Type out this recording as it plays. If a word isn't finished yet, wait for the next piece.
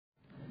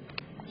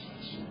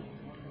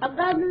I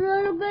got a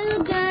little bit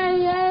of gas.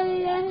 Yeah.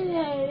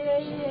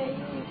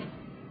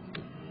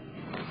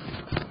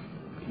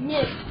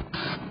 Yes.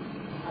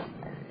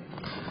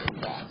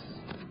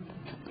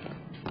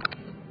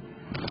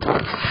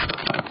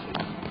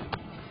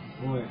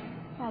 What?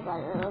 I got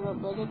a little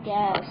bit of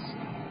gas.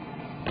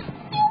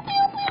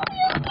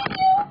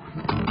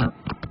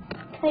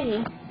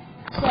 Okay.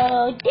 So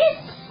this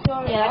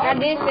story. Yeah, like I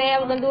did say I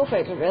was gonna do a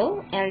face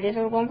reveal, and I did say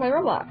I was gonna play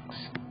Roblox.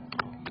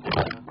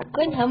 I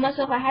couldn't help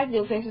myself. I had to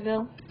do a face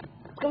reveal.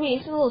 I mean,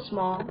 it's a little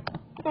small.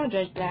 Don't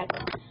judge that.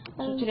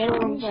 So today we're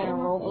gonna be playing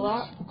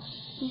Roblox.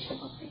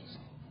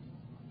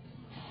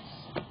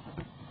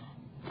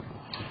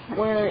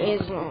 Where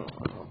is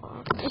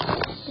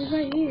It's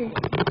right here.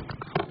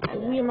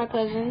 me and my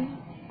cousin.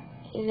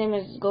 His name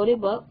is Goldie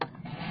Buck.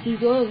 He's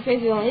doing a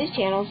face reveal on his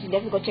channel, so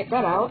definitely go check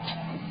that out.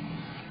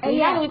 And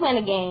yeah, we playing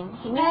a game.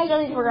 He needs to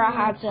figure out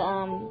how to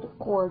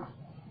record.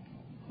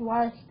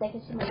 Why stick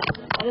it to my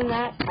Other than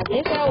that, I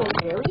did say I was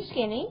very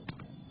skinny.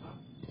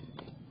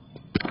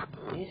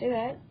 You say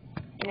that.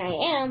 And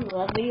I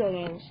love video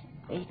games.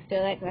 And you can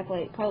feel that because I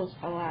play Post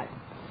a lot.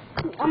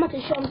 I'm about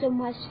to show him to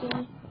my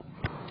skin.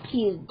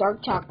 He is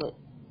dark chocolate.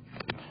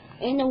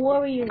 And a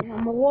warrior.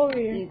 I'm a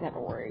warrior. He's not a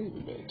warrior. He's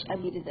a bitch. I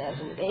beat his ass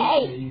every day.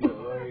 Hey!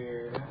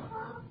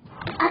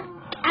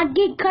 I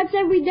get cuts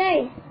every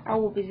day. I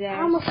whoop his ass.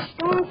 I'm a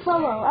strong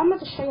fellow. I'm about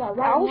to show you right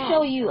now. I'll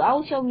show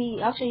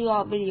you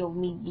all a video of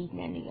me beating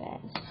that nigga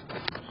ass.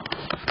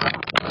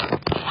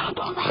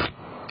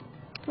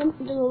 Let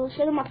me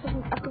show them my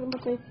cousin. I'm going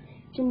to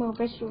do my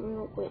visual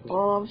real quick.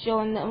 Well,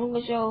 I'm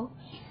gonna show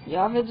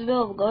y'all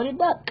video of Goldie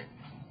Buck.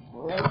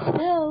 Let's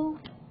go.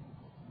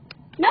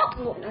 Nope.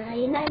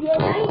 You're not yet.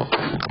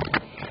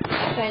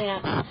 Sign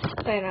up.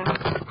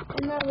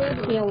 I'm not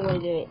ready. He don't want to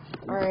do it.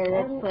 Alright,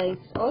 let's play.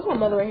 Oh, it's my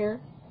brother right here.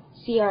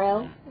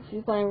 CRL. If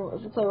you play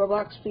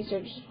Roblox, please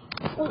search.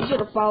 Be sure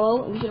to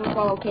follow. Be sure to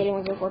follow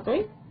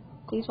Kaden1043.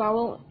 Please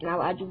follow, and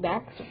I'll add you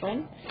back as a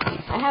friend.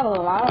 I have a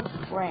lot of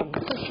friends.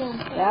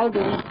 That'll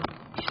do.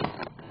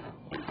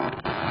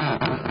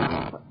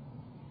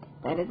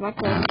 That is my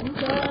cousin.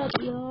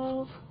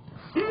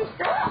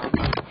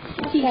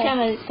 He's trying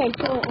to.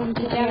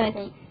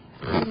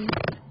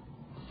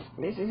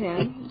 This is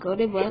him.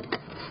 Goldie Buck.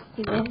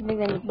 His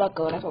name is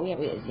Bucko. That's what we have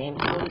here. His name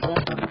is Goldie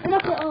Buck. I'm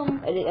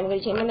gonna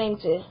change my name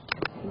to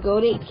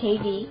Goldie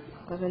KD.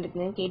 That's my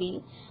nickname,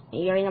 KD.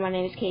 And you already know my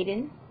name is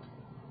Kaden.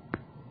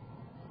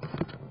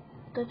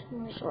 So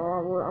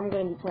I'm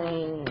gonna be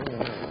playing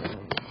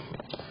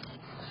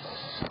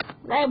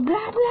like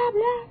blah blah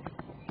blah.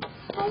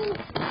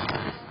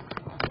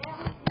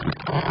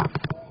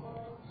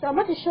 So I'm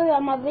about to show you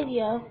on my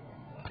video.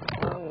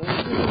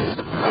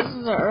 This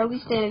is an early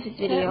state of his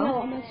video.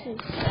 No, I'm gonna see.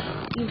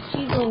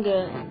 He's doing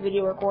the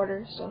video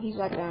recorder, so he's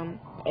like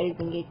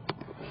editing it.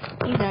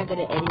 He's not good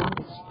at editing.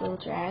 He's still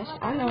trash.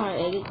 I know how to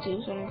edit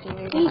too, so I'm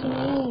saying He's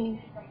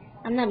mean.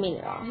 I'm not mean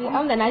at all.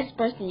 I'm the nicest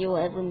person you will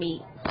ever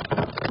meet.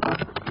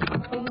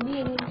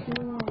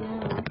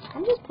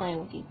 I'm just playing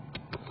with you.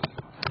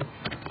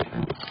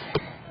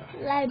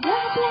 Like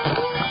blah blah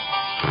blah.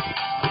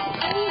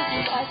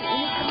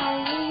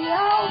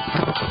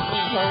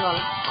 Turn on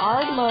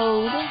hard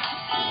mode.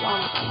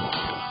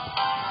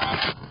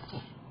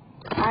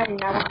 I do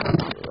not want to do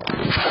it.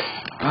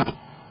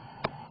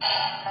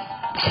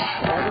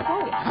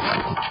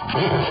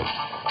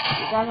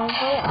 You guys want to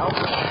play it? I'll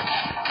play it.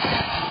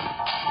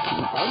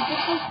 I'll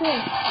just play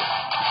it.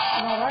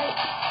 Alright.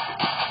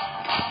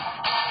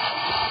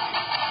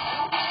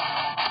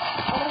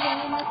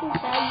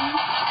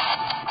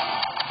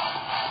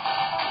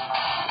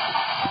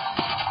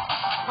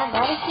 I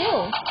got a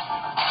kill.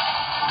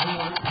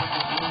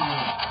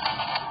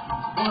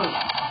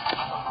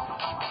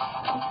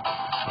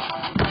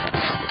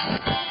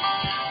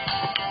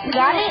 You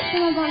got it?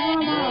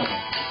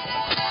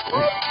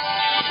 What?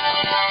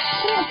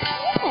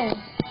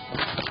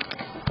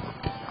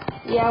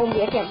 Yeah, I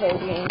can't play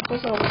this game.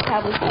 First of all, this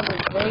tablet is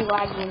very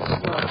laggy and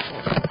slow.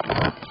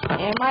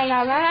 And might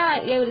not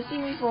be able to see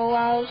me for a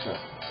while, so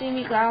see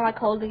me because I don't like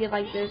holding it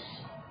like this.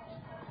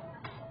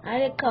 I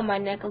did cut my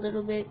neck a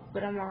little bit,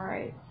 but I'm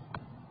alright.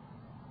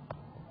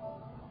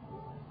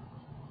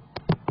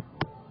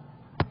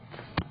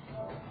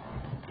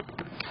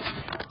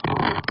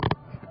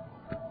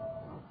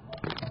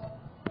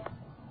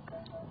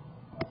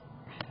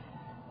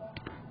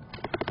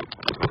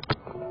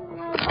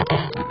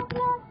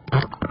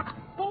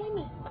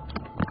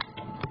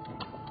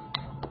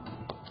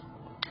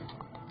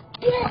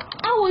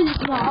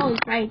 I was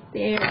right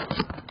there.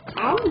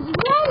 I was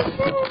right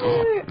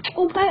there.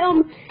 Okay,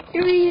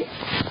 here we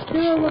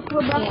look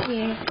for Roblox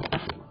here.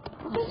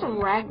 That's some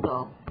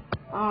ragdoll.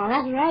 Oh,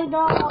 that's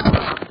ragdoll.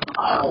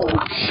 Oh.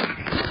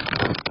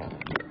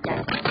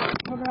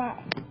 Alright.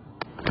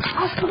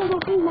 I still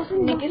don't think my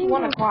finger. Niggas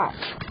 1 o'clock.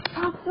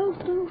 I'm so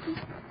stupid.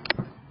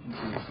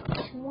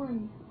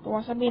 One.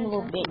 Stop being a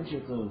little bitch.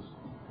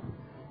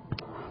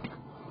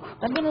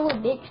 Stop being a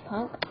little bitch,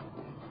 punk.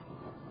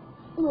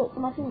 Look,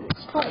 my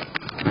finger's cut.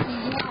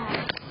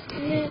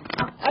 Yeah.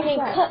 I can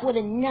cut with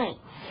a knife.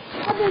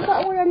 I just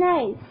got with a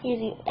knife. Here's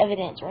the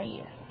evidence right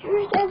here.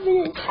 Where's the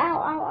evidence? Ow,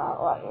 ow,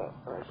 ow, ow.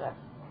 Where's that?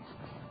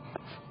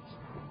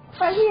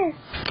 Right here.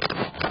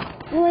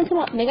 You want to come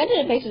up? Nigga, I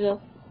did a Facersville.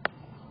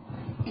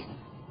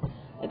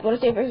 If you want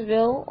to see a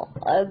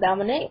Facersville,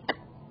 Dominic,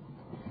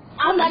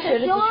 I'm not sure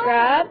to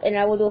subscribe, and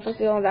I will do a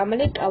Facersville on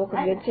Dominic. I will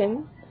convince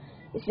him.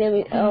 His name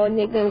is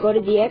Nick. Then go to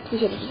DX. Be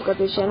sure to subscribe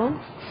to his channel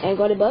and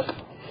go to Buck.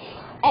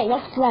 Hey,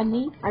 don't subscribe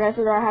me. I gotta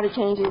figure out how to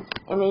change his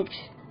image,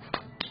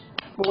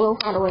 but we'll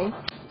find a way.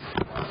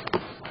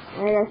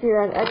 And I gotta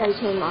figure out. I gotta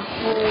change my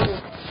whole.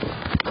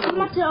 I'm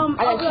about to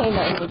I gotta change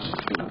my image.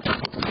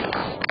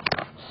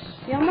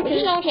 Yeah, I'm about If you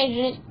to. don't change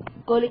it,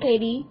 go to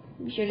KD.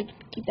 Be sure to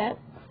keep that.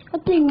 I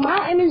think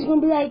my image is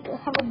gonna be like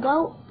have a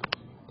goat.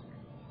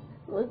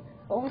 With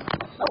When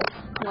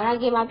I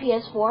get my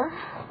PS4,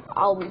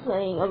 I'll be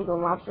playing. I'll be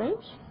going live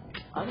streams.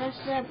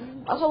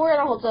 Also, we're in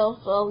a hotel,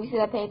 so we see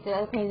that painting.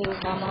 That painting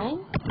is not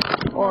mine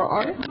or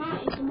ours.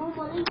 It's a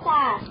Mona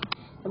Lisa.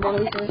 The Mona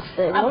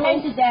Lisa. I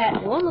painted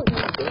that. One looks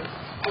good.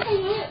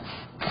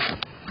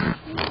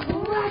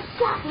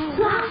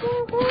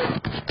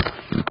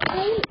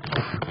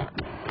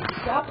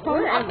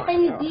 I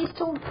painted these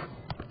two.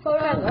 I thought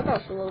it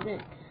was a little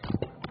bit.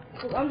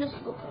 I'm just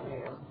looking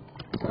here.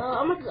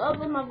 I'm gonna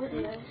upload my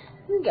video.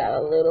 We got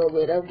a little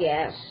bit of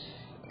gas.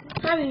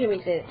 Try to hear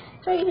me say it.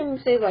 Try to hear me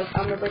say like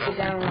I'm gonna break it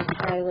down and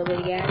try a little bit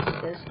of gas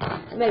because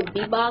I made a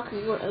beatbox.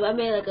 I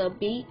made like a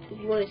beat. If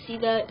you want to see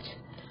that,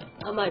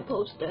 I might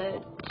post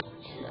that.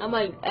 I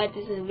might add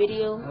this in the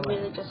video. I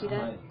mean, let y'all see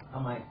that. I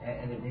might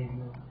add a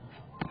video.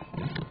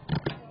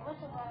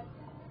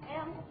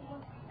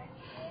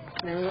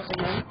 Now once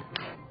again,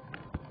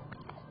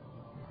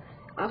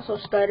 I also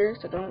stutter,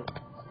 so don't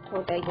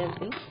hold that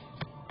against me.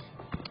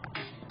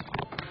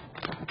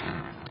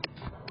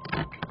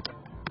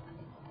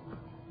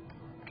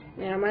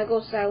 Yeah, I might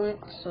go silent,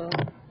 so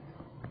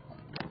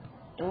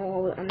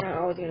I'm not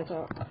always gonna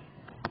talk.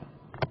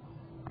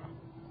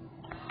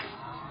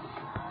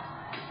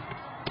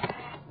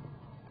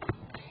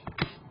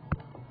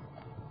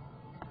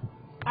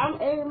 I'm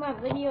editing my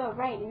video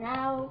right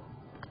now.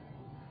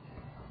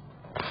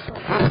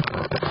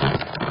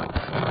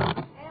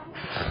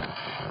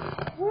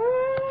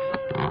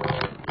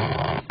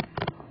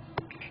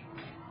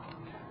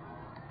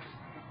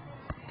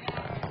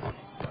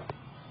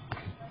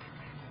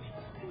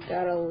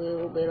 Got a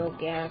little bit of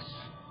gas.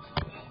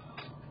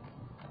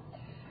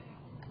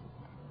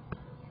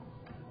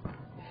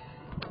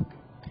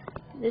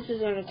 This is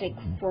gonna take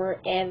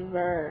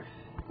forever.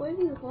 What are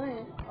you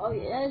playing? Oh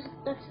yeah,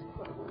 that's.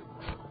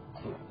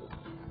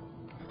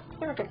 It's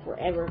gonna take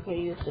forever because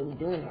you're still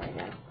doing it right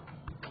now.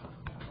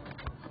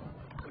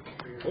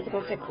 It's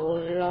gonna take a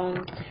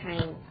long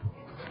time.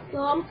 So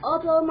I'm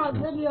uploading my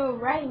video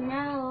right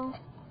now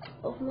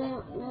of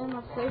my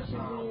first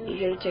video. You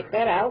should check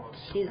that out.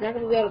 He's not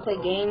gonna be able to play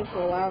games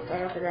for a while, so I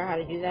gotta figure out how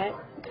to do that.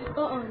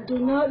 Do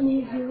not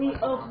need to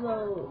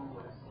re-upload.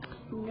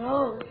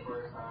 No.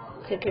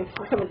 So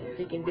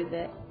you can do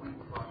that.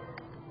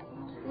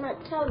 I'm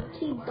not telling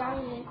keep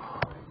dying.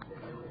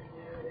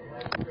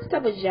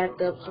 Stuff is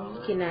jacked up, so he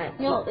cannot.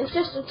 No, it's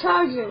just a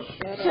charger.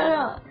 Shut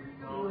up.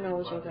 You know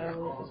what you're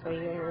talking about. That's why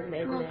you're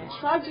admitting No, that.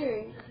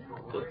 charger.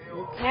 It's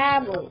the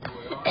tablet.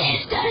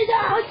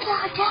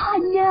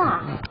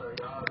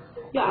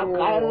 Yeah, I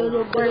got a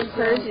little First bit.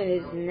 person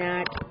is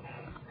not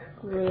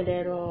good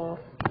at all.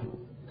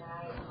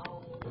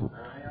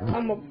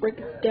 I'ma break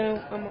it down.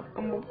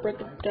 I'ma break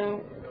it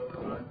down.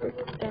 I'ma break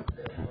it down.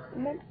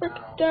 I'ma break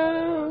it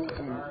down. I'ma break it down.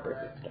 I'ma break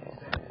it down.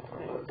 I'ma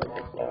break it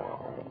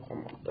down.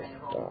 I'ma break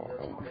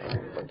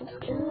it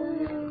down.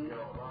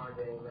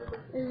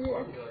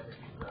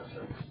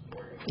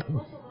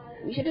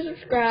 You should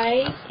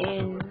subscribe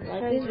and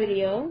like this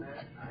video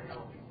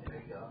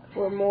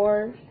for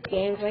more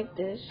games like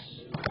this.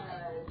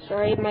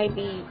 Sorry, it might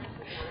be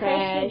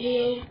trash.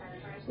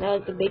 Not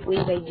like the big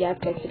leagues I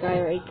jacked like the guy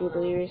or 8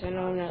 Delirious. I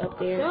know I'm not up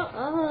there. Shut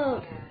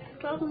up.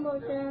 Talking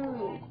about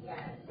that.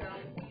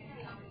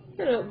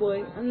 Shut up,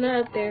 boy. I'm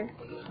not up there.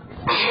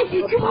 I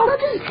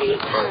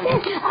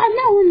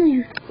know when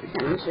you.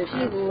 She's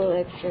a little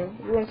extra.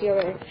 You want to see all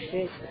the extra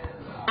shit?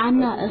 I'm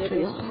not extra.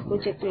 Go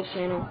check this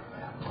channel.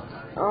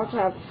 I also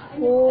have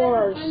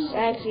I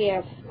actually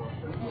have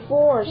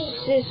 4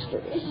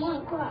 sisters. It's 1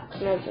 o'clock.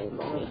 Nothing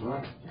about me.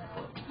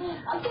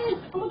 Okay,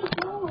 I'm on the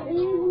phone. It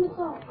is 1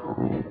 o'clock.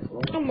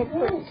 I'ma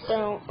break it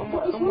down. I'ma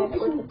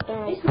break it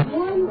down.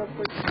 I'ma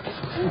break it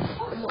down.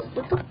 I'ma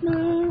break it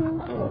down.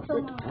 I'ma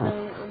break it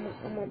down.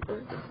 I'ma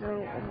break it down.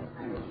 I'ma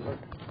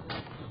break it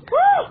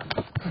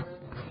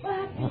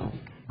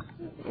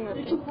down.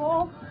 Did you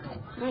fall?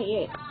 Not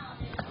yet.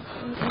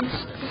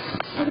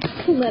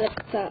 Let it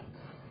stop.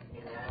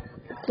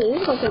 Okay,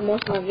 this is gonna take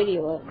most of my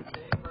video up.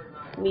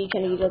 Me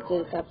trying to get up to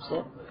the top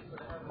step.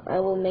 I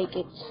will make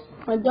it.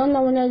 I don't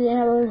know when I did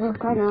have a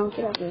car now.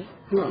 Get up there.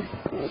 No.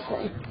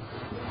 Okay.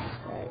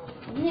 Alright.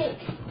 Nick,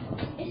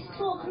 it's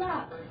 2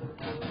 o'clock.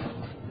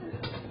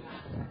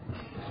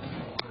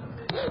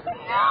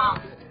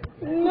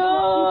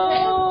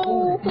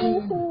 No!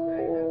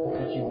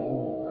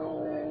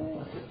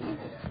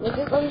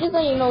 Just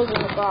let your nose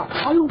in the box.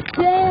 Are you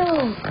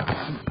down?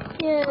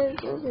 Yes.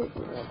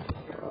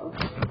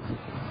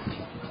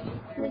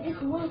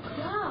 It's 1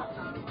 o'clock.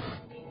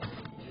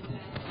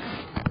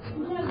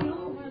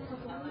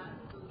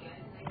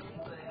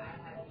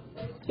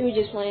 He was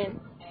just playing.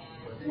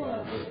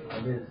 What?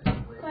 It is.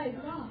 5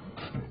 o'clock.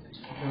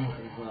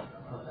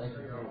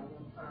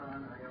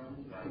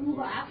 You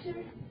got action?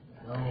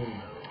 No.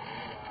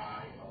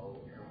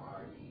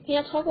 He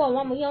don't talk about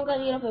mama. He don't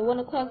gotta get up at 1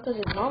 o'clock because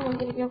his mama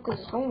gonna get up because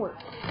it's homework.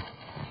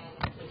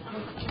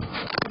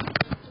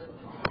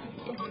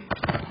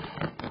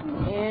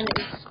 And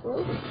it's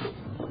school.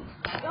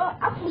 Oh,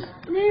 I was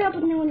laying up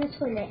in the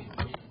toilet.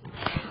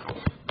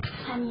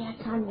 Tanya.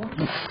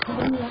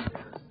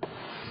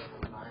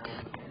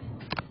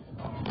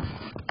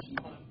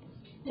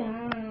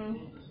 Damn.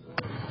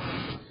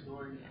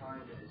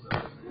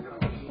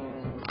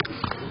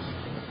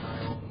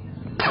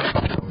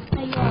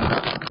 Hey, yo.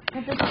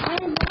 At the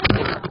time,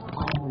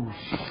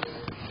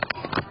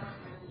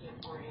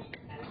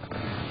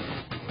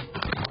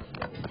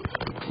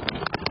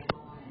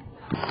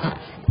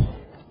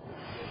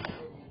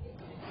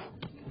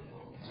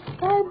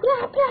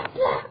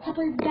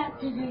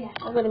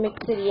 I'm gonna make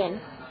it to the end.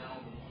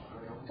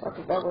 I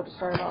forgot where to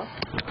start off.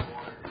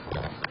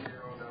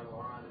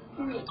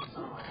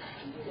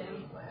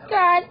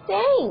 God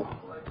dang!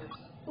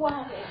 what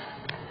happened?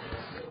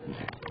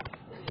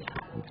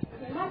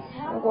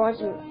 I'm going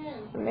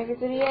to make it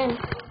to the end.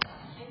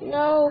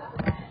 No!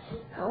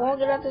 I won't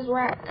get out this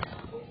rack.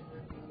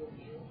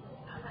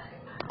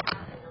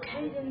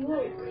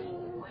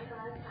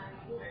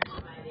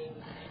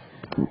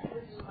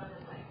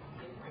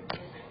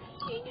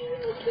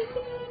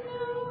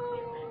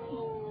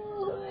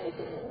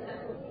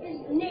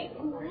 Nick,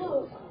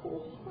 look.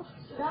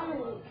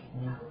 Dominic.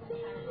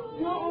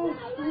 No,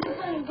 we're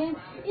playing again.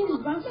 It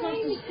just bounces off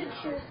this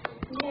picture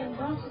and then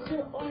bounces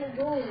it on the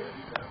goal.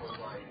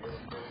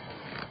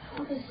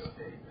 Okay.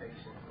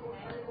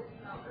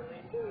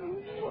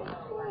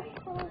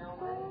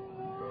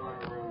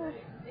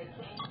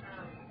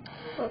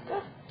 What the?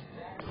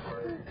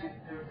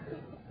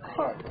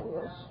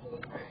 Cartwheels.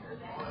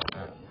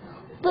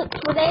 Look,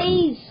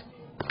 today's.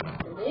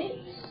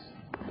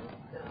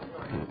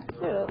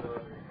 Yeah.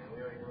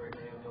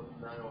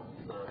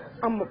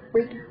 I'ma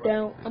break it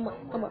down. I'ma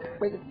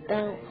break it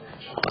down.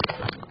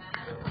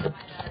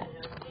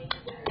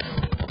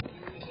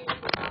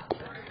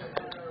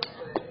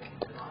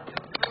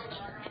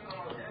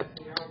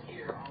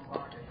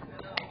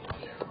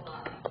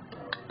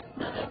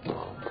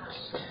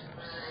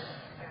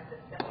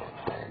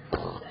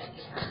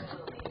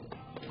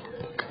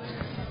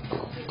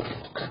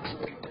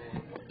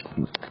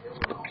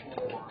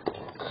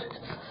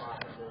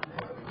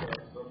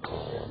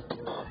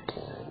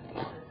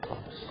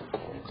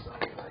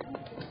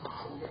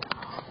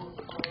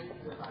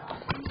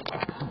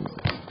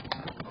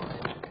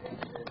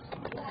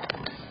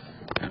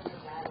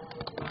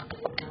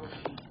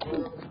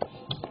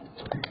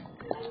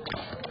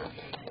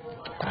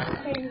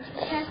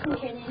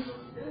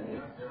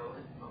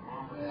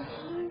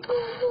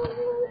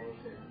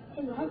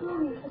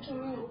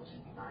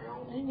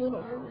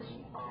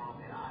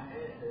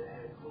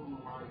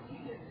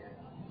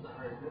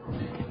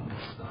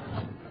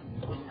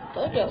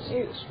 Told y'all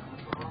serious.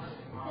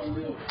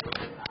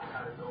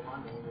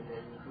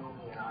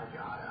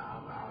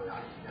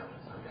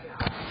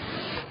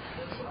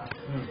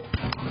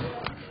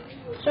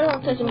 So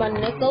I'm touching my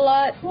neck a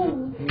lot.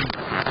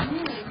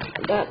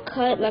 Got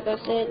cut, like I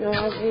said in the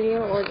last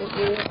video, or this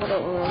video, I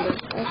don't remember.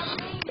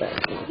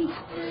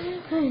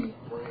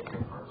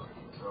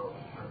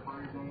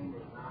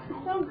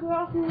 Some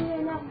girl from me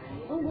and I'm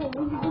going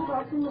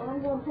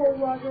to pull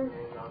water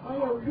on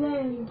your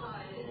game.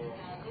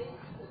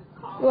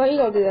 Why you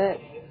gonna do that?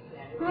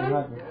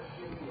 Huh?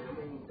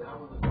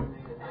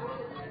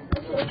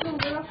 Some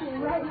girl from me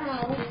right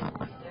now.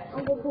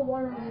 I'm going to put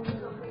water on your game.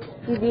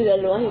 You do that,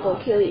 no, he's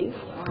gonna kill you.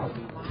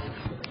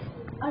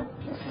 That's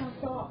what I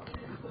thought.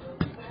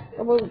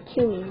 I'm gonna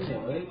kill you.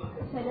 Okay,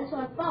 that's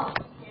what I thought.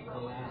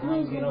 I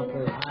ain't get up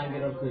there.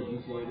 You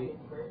said it.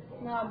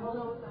 Nah,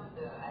 bro.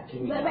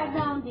 Get back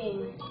down then.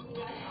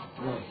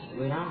 No,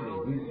 lay down there.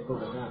 You go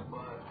back down.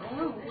 I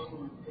know.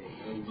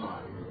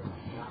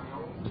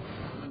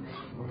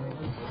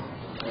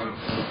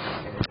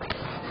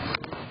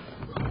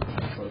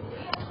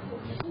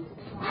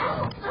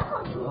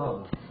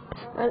 Oh.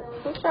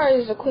 I'm sorry,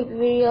 this is a quick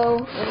video.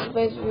 It's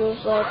basically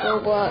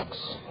Roblox.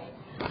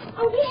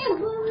 Oh, yeah,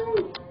 bro.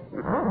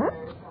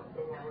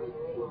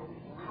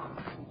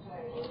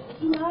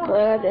 But I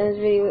have to end this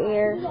video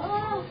here.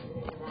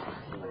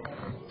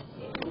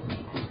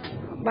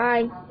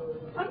 Bye.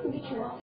 I can get you up.